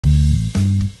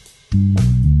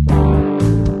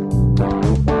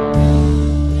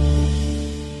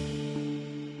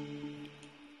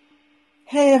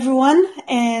Hi everyone,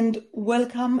 and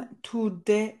welcome to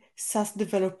the SaaS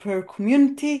Developer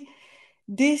community.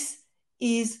 This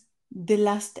is the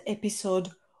last episode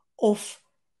of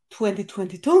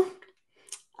 2022.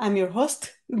 I'm your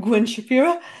host, Gwen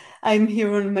Shapira. I'm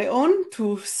here on my own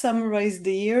to summarize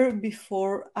the year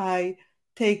before I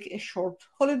take a short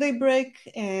holiday break,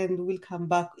 and we'll come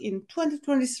back in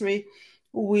 2023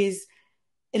 with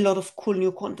a lot of cool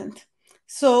new content.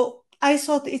 So I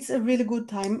thought it's a really good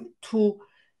time to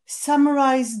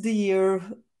summarize the year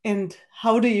and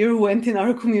how the year went in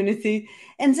our community,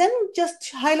 and then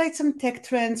just highlight some tech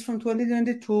trends from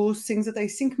 2022, things that I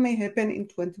think may happen in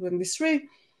 2023.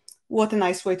 What a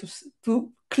nice way to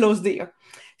close the year.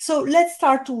 So let's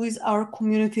start with our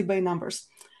community by numbers.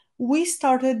 We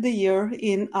started the year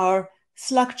in our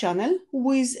Slack channel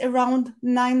with around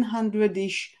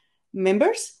 900-ish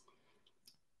members.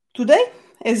 Today,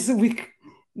 as we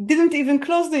didn't even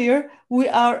close the year, we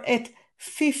are at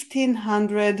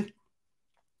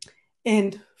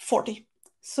 1,540.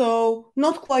 So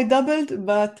not quite doubled,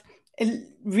 but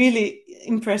really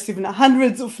impressive. Now,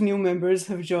 hundreds of new members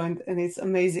have joined, and it's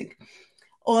amazing.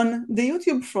 On the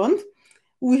YouTube front,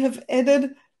 we have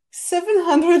added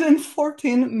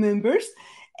 714 members,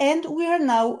 and we are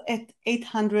now at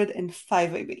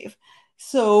 805, I believe.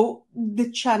 So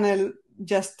the channel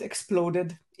just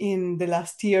exploded in the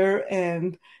last year,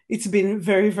 and it's been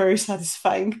very, very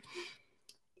satisfying.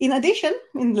 In addition,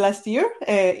 in the last year,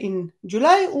 in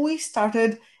July, we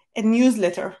started a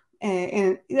newsletter.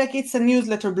 And it's a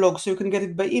newsletter blog, so you can get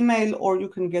it by email or you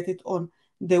can get it on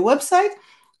the website.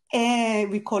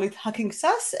 We call it Hacking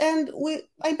SaaS, and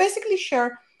I basically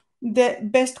share the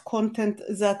best content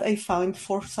that I found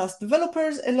for SaaS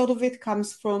developers. A lot of it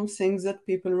comes from things that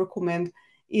people recommend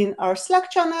in our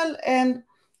Slack channel and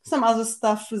some other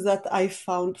stuff that I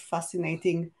found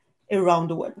fascinating around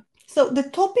the web. So the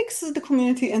topics that the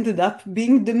community ended up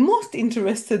being the most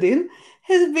interested in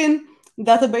has been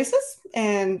databases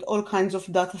and all kinds of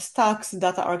data stacks,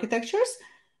 data architectures.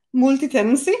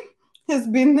 Multi-tenancy has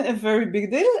been a very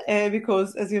big deal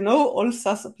because, as you know, all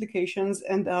SaaS applications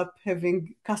end up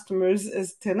having customers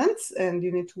as tenants, and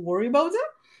you need to worry about them.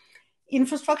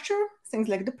 Infrastructure, things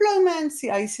like deployment,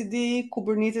 CI/CD,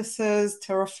 Kubernetes,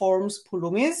 Terraforms,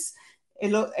 Pulumis.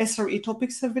 SRE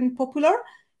topics have been popular.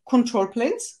 Control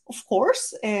planes, of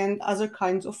course, and other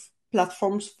kinds of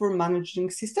platforms for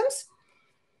managing systems.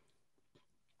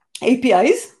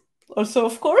 APIs, also,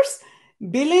 of course.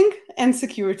 Billing and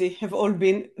security have all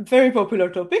been very popular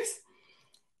topics.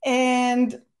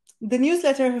 And the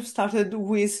newsletter have started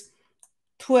with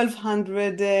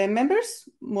 1,200 members,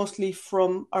 mostly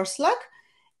from our Slack.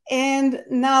 And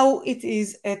now it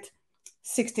is at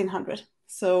 1,600.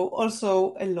 So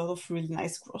also a lot of really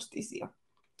nice growth this year.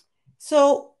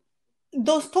 So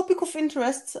those topics of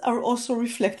interests are also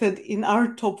reflected in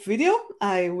our top video.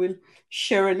 I will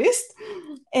share a list.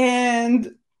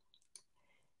 And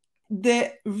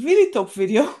the really top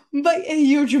video, by a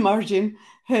huge margin,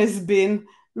 has been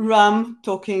Ram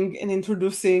talking and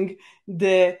introducing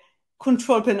the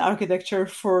control plane architecture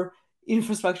for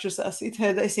infrastructure SaaS. It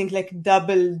had, I think, like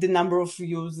double the number of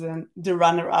views than the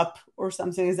runner-up or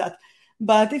something like that.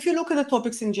 But if you look at the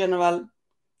topics in general,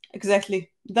 exactly,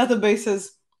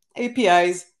 databases,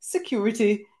 APIs,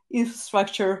 security,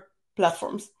 infrastructure,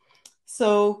 platforms.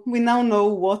 So we now know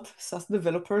what SaaS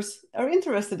developers are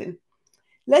interested in.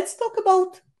 Let's talk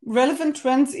about relevant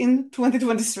trends in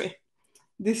 2023.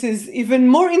 This is even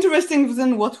more interesting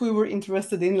than what we were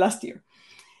interested in last year.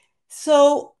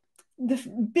 So the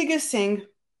biggest thing,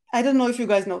 I don't know if you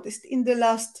guys noticed, in the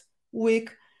last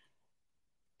week,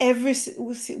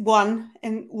 everyone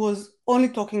was only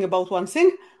talking about one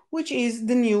thing, which is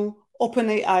the new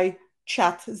OpenAI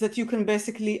chat that you can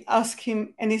basically ask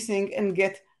him anything and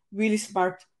get really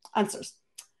smart answers.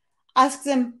 Ask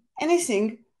them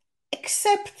anything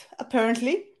except,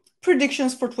 apparently,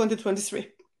 predictions for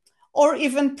 2023, or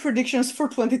even predictions for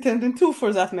 2022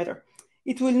 for that matter.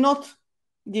 It will not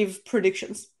give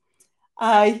predictions.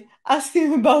 I asked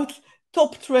him about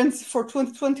top trends for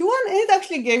 2021, and it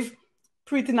actually gave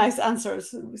pretty nice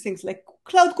answers. Things like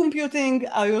cloud computing,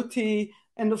 IoT,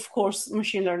 and of course,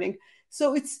 machine learning.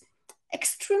 So it's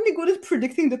extremely good at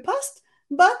predicting the past,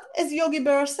 but as Yogi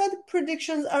Berra said,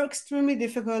 predictions are extremely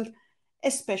difficult,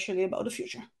 especially about the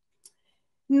future.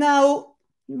 Now,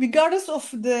 regardless of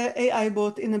the AI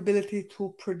bot inability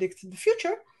to predict the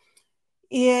future,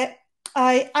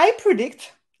 I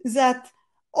predict that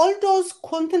all those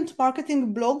content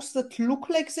marketing blogs that look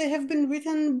like they have been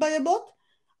written by a bot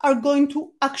are going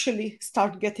to actually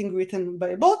start getting written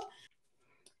by a bot.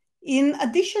 In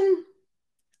addition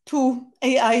to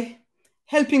AI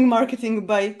helping marketing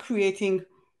by creating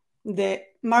the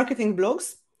marketing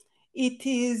blogs. It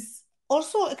is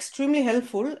also extremely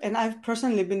helpful, and I've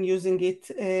personally been using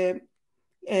it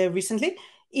recently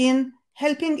in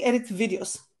helping edit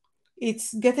videos.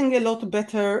 It's getting a lot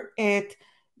better at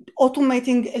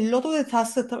automating a lot of the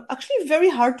tasks that are actually very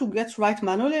hard to get right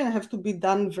manually and have to be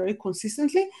done very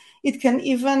consistently. It can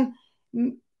even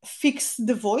fix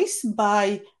the voice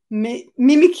by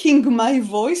mimicking my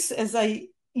voice as I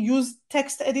use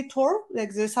text editor.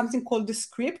 Like there's something called the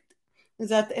script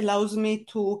that allows me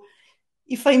to,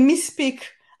 if I misspeak,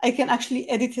 I can actually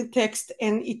edit the text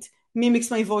and it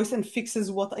mimics my voice and fixes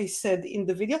what I said in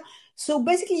the video. So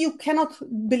basically, you cannot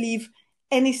believe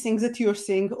anything that you're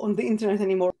seeing on the internet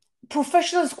anymore.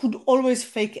 Professionals could always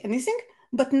fake anything,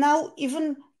 but now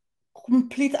even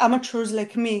complete amateurs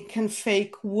like me can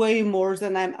fake way more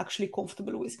than I'm actually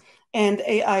comfortable with. And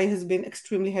AI has been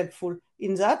extremely helpful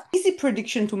in that. Easy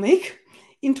prediction to make.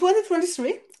 In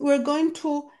 2023, we're going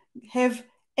to have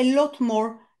a lot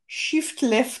more shift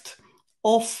left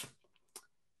of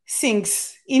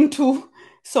things into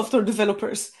software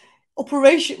developers.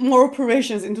 More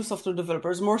operations into software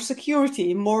developers, more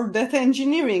security, more data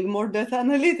engineering, more data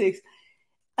analytics.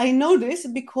 I know this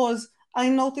because I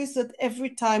noticed that every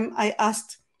time I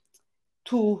asked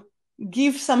to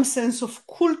give some sense of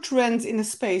cool trends in a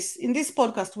space, in this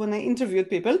podcast, when I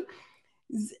interviewed people,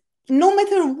 no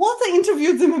matter what I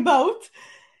interviewed them about,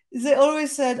 they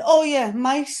always said, oh yeah,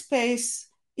 my space,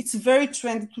 it's very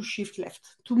trendy to shift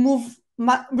left, to move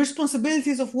my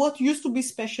responsibilities of what used to be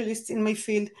specialists in my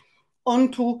field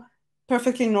onto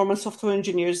perfectly normal software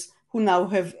engineers who now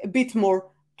have a bit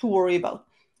more to worry about.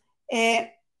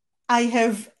 I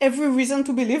have every reason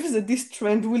to believe that this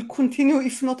trend will continue,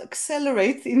 if not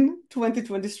accelerate, in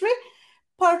 2023,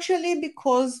 partially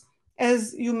because,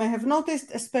 as you may have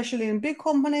noticed, especially in big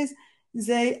companies,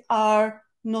 they are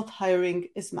not hiring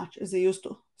as much as they used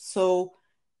to. So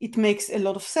it makes a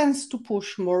lot of sense to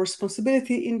push more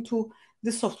responsibility into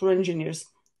the software engineers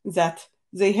that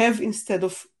they have instead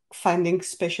of finding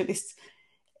specialists.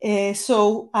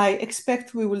 So I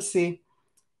expect we will see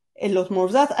a lot more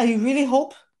of that. I really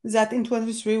hope that in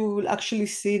 2023 we will actually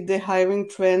see the hiring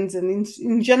trends and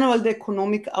in general the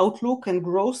economic outlook and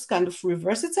growth kind of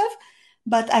reverse itself,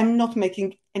 but I'm not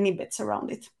making any bets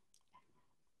around it.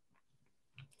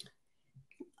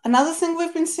 Another thing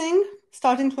we've been seeing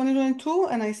starting 2022,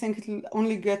 and I think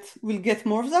we'll get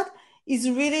more of that, is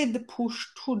really the push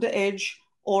to the edge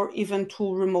or even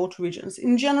to remote regions.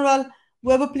 In general,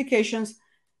 web applications,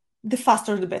 the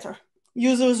faster the better.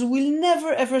 Users will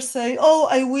never ever say, oh,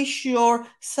 I wish your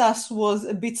SaaS was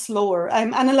a bit slower.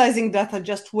 I'm analyzing data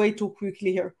just way too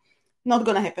quickly here. Not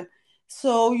going to happen.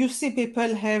 So you see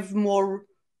people have more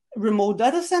remote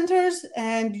data centers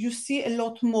and you see a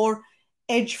lot more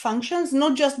edge functions,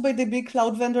 not just by the big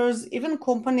cloud vendors, even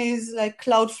companies like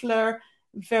Cloudflare,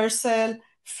 Vercel,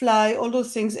 Fly, all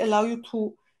those things allow you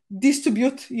to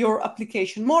distribute your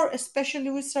application more, especially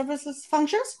with serverless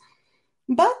functions.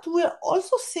 But we're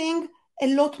also seeing a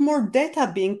lot more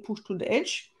data being pushed to the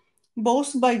edge,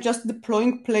 both by just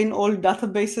deploying plain old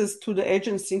databases to the edge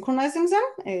and synchronizing them,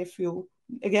 if you,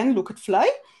 again, look at Fly,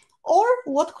 or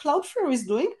what Cloudflare is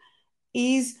doing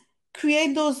is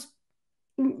create those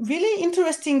really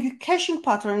interesting caching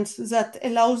patterns that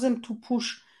allows them to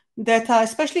push data,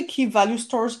 especially key value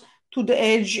stores, to the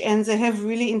edge, and they have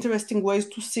really interesting ways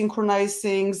to synchronize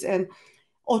things and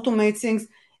automate things.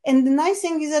 And the nice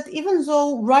thing is that even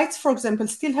though writes, for example,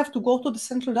 still have to go to the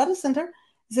central data center,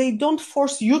 they don't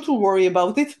force you to worry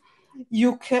about it.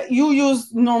 You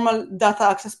use normal data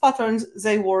access patterns.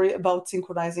 They worry about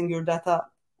synchronizing your data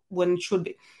when it should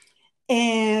be.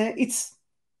 And it's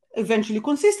eventually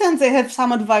consistent. They have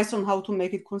some advice on how to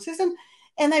make it consistent.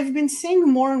 And I've been seeing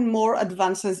more and more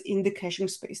advances in the caching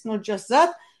space. Not just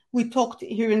that, we talked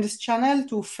here in this channel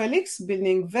to Felix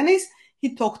building Venice.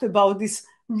 He talked about this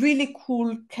really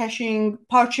cool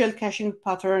partial caching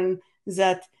pattern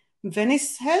that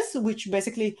Venice has, which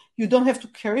basically you don't have to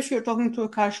care if you're talking to a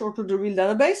cache or to the real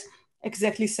database,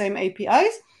 exactly same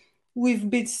APIs. We've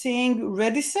been seeing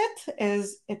Rediset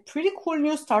as a pretty cool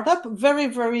new startup, very,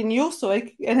 very new. So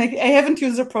I haven't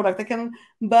used the product,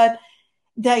 but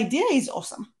the idea is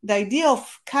awesome. The idea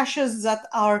of caches that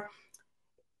are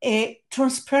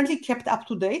transparently kept up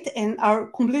to date and are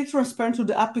completely transparent to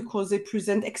the app because they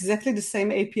present exactly the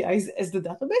same APIs as the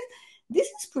database. This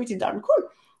is pretty darn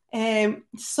cool.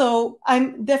 So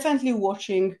I'm definitely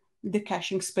watching the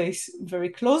caching space very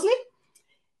closely.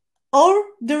 Or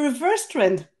the reverse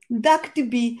trend.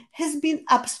 DuckDB has been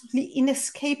absolutely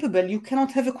inescapable. You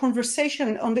cannot have a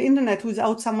conversation on the internet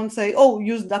without someone saying, oh,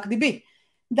 use DuckDB.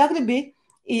 DuckDB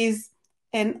is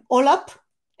an OLAP,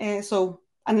 so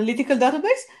analytical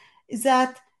database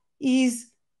that is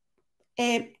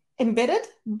embedded,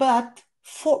 but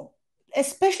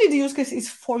especially the use case is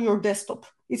for your desktop.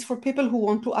 It's for people who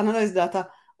want to analyze data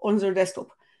on their desktop.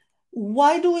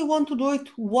 Why do we want to do it?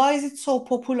 Why is it so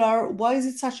popular? Why is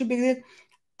it such a big deal?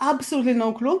 Absolutely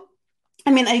no clue.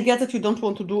 I mean, I get that you don't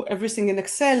want to do everything in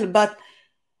Excel, but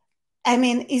I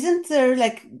mean, isn't there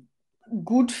like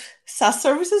good SaaS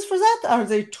services for that? Are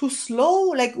they too slow?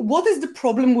 Like, what is the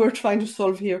problem we're trying to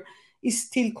solve here? Is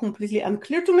still completely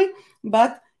unclear to me,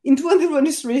 but in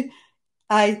 2023,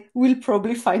 I will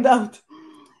probably find out.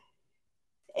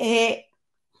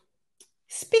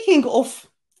 Speaking of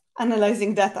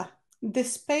analyzing data, the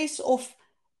space of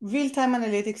real-time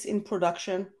analytics in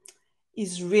production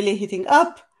is really heating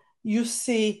up. You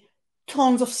see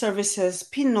tons of services,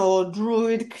 Pinot,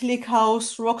 Druid,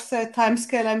 ClickHouse, Rockset,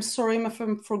 Timescale. I'm sorry if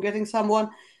I'm forgetting someone.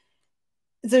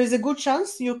 There is a good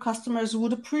chance your customers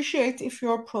would appreciate if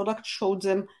your product showed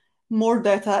them more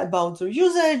data about their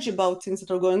usage, about things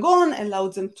that are going on,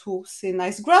 allowed them to see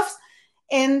nice graphs,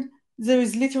 and there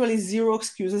is literally zero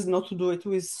excuses not to do it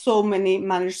with so many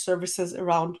managed services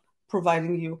around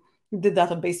providing you the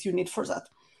database you need for that.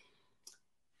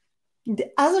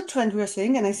 The other trend we are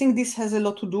seeing, and I think this has a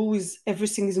lot to do with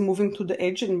everything is moving to the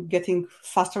edge and getting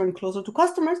faster and closer to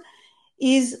customers,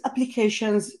 is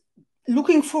applications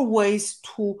looking for ways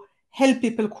to help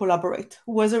people collaborate.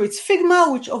 Whether it's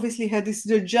Figma, which obviously had this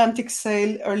gigantic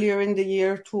sale earlier in the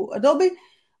year to Adobe,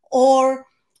 or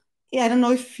I don't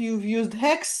know if you've used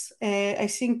Hex. I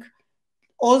think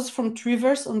Oz from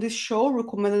Triverse on this show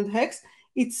recommended Hex.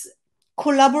 It's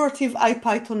collaborative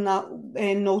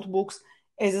IPython notebooks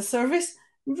as a service.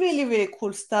 Really, really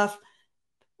cool stuff.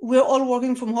 We're all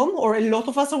working from home, or a lot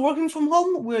of us are working from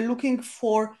home. We're looking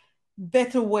for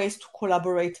better ways to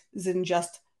collaborate than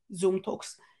just Zoom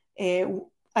talks. In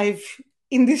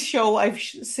this show,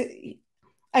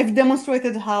 I've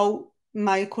demonstrated how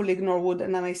my colleague Norwood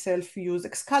and I myself use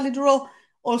Excalibur.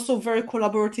 Also very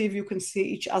collaborative. You can see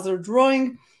each other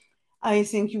drawing. I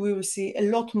think we will see a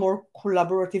lot more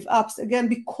collaborative apps, again,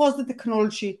 because the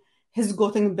technology has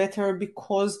gotten better,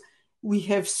 because we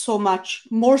have so much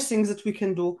more things that we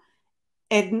can do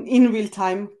and in real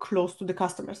time close to the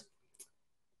customers.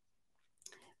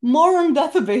 More on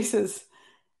databases.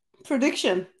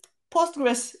 Prediction.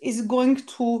 Postgres is going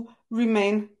to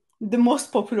remain the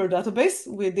most popular database.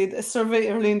 We did a survey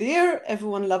early in the year.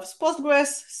 Everyone loves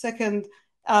Postgres. Second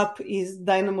up is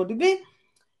DynamoDB.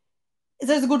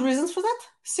 There's good reasons for that.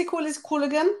 SQL is cool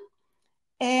again.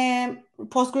 And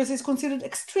Postgres is considered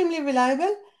extremely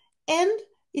reliable. And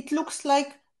it looks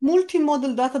like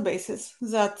multi-model databases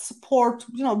that support,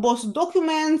 both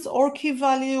documents or key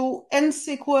value and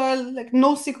SQL, like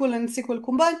NoSQL and SQL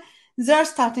combined. They're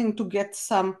starting to get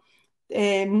some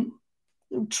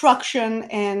traction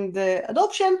and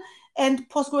adoption. And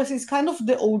Postgres is kind of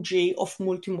the OG of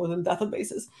multi-model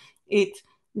databases. It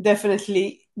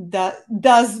definitely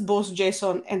does both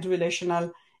JSON and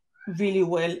relational really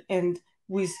well, and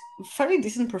with very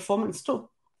decent performance too.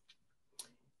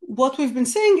 What we've been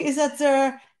saying is that there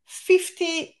are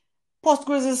 50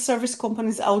 Postgres as a service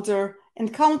companies out there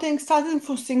and counting, starting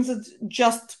from things that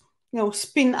just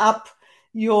spin up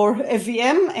your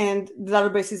VM and the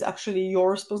database is actually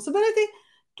your responsibility,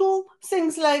 to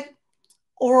things like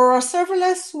Aurora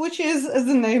Serverless, which is, as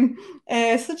the name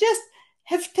suggests,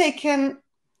 have taken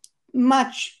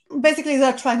basically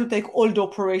they're trying to take all the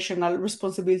operational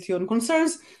responsibility on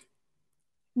concerns,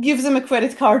 give them a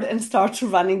credit card and start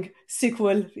running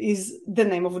SQL is the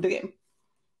name of the game.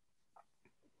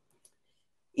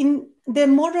 In the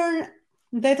modern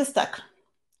data stack,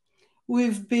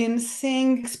 we've been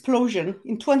seeing explosion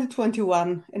in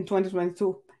 2021 and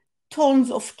 2022.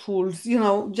 Tons of tools,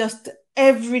 just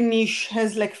every niche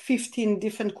has like 15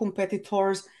 different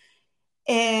competitors.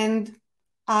 And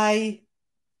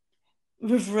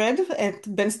we've read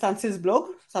at Ben Stantz's blog,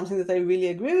 something that I really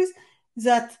agree with,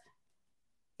 that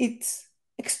it's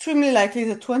extremely likely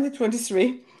that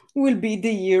 2023 will be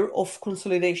the year of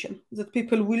consolidation, that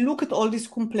people will look at all this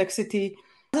complexity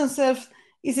themselves.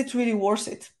 Is it really worth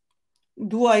it?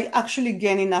 Do I actually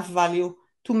gain enough value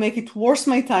to make it worth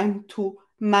my time to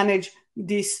manage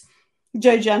this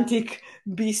gigantic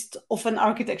beast of an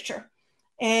architecture?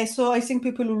 So I think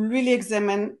people will really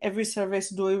examine every service.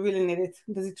 Do I really need it?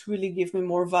 Does it really give me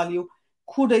more value?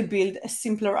 Could I build a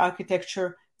simpler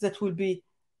architecture that will be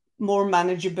more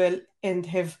manageable and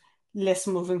have less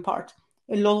moving part?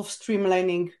 A lot of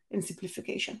streamlining and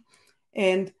simplification.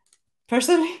 And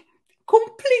personally,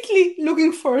 completely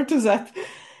looking forward to that.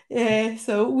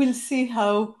 So we'll see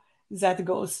how that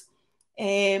goes.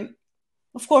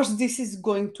 Of course, this is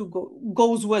going to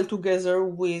goes well together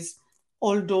with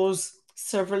all those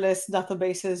serverless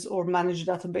databases or managed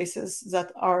databases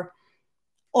that are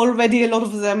already a lot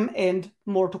of them and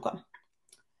more to come.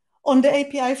 On the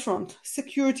API front,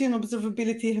 security and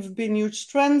observability have been huge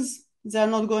trends. They are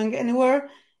not going anywhere.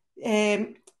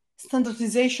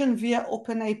 Standardization via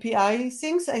open API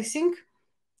things, I think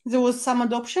there was some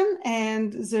adoption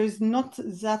and there's not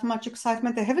that much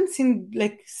excitement. I haven't seen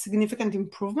like significant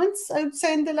improvements, I would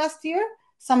say, in the last year.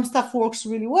 Some stuff works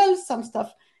really well, some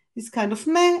stuff is kind of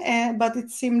meh, but it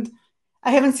seemed,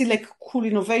 I haven't seen like cool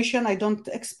innovation. I don't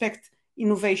expect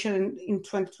innovation in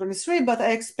 2023, but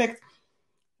I expect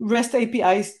REST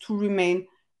APIs to remain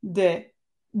the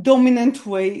dominant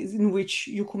way in which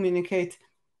you communicate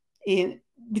in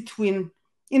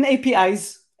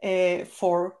APIs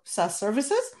for SaaS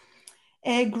services.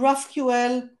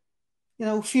 GraphQL,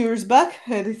 a few years back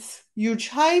had its huge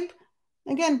hype.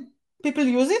 Again, people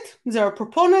use it. There are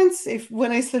proponents.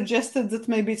 When I suggested that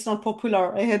maybe it's not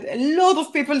popular, I had a lot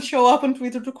of people show up on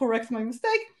Twitter to correct my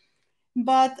mistake.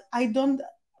 But I don't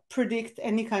predict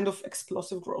any kind of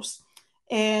explosive growth.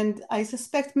 And I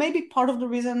suspect maybe part of the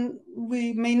reason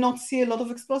we may not see a lot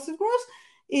of explosive growth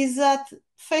is that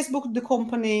Facebook, the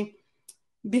company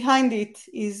behind it,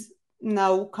 is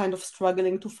now kind of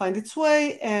struggling to find its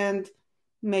way, and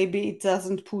maybe it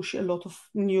doesn't push a lot of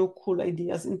new cool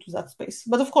ideas into that space.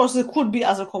 But of course, there could be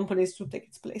other companies to take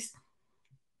its place.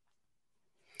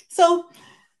 So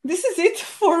this is it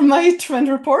for my trend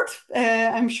report.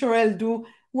 I'm sure I'll do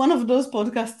one of those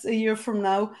podcasts a year from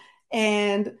now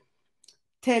and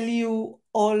tell you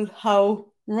all how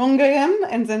wrong I am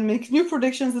and then make new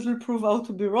predictions that will prove out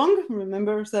to be wrong.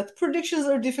 Remember that predictions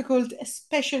are difficult,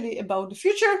 especially about the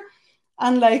future.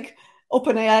 Unlike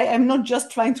OpenAI, I'm not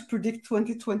just trying to predict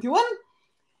 2021.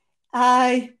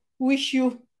 I wish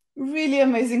you really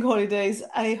amazing holidays.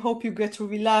 I hope you get to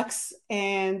relax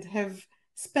and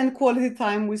spend quality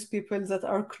time with people that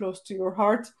are close to your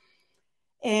heart.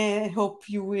 And I hope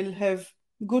you will have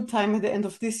good time at the end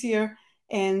of this year.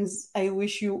 And I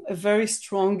wish you a very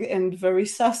strong and very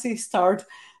SaaSy start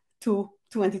to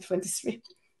 2023.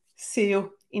 See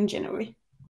you in January.